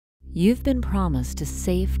You've been promised a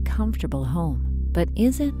safe, comfortable home, but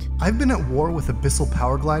is it? I've been at war with Abyssal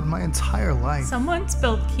Power Glide my entire life. Someone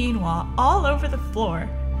spilled quinoa all over the floor,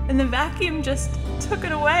 and the vacuum just took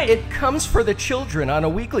it away. It comes for the children on a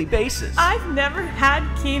weekly basis. I've never had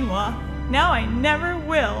quinoa. Now I never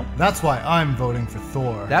will. That's why I'm voting for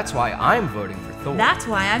Thor. That's why I'm voting for Thor. That's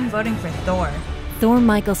why I'm voting for Thor. Thor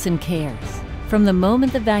Michaelson cares. From the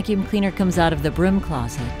moment the vacuum cleaner comes out of the broom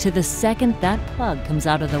closet to the second that plug comes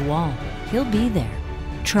out of the wall, he'll be there,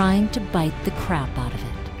 trying to bite the crap out of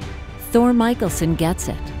it. Thor Michaelson gets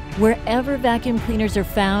it. Wherever vacuum cleaners are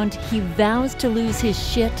found, he vows to lose his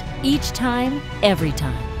shit each time, every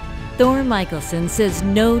time. Thor Michaelson says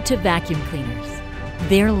no to vacuum cleaners.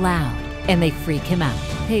 They're loud and they freak him out.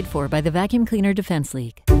 Paid for by the Vacuum Cleaner Defense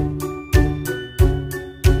League.